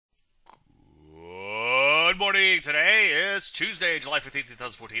morning. Today is Tuesday, July 15th,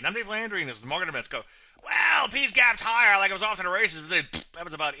 2014. I'm Dave Landry, and this is the Market Events Go. Well, P's gapped higher like it was off to the races, but then that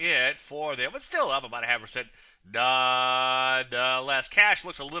was about it for them. But still up about 0.5%. Less cash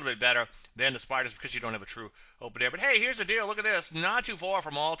looks a little bit better than the spiders because you don't have a true open there. But hey, here's the deal. Look at this. Not too far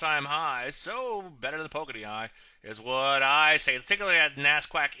from all-time highs. So better than the poke of the eye is what I say. Let's take a look at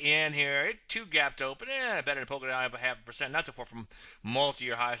NASDAQ in here. It too gapped open. Better than poke of the eye by 0.5%. Not too far from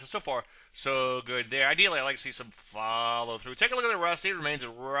multi-year highs. So far, so good there. Ideally, I like to see some follow-through. Take a look at the Rust. It remains a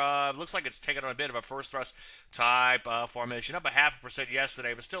rub. Looks like it's taking on a bit of a first thrust type formation. Up 0.5%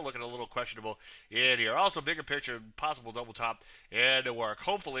 yesterday, but still looking a little questionable in here. Also, bigger picture, possible double top in the work.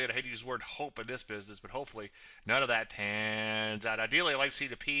 Hopefully, and I hate to use the word hope in this business, but hopefully none of that pans out. Ideally, I like to see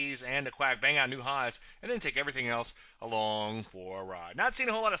the P's and the Quack bang out new highs and then take everything else along for a ride. Not seeing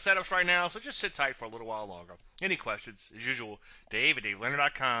a whole lot of setups right now, so just sit tight for a little while longer. Any questions, as usual, Dave at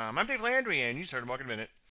DaveLandry.com. I'm Dave Landry, and you just heard a Market Minute.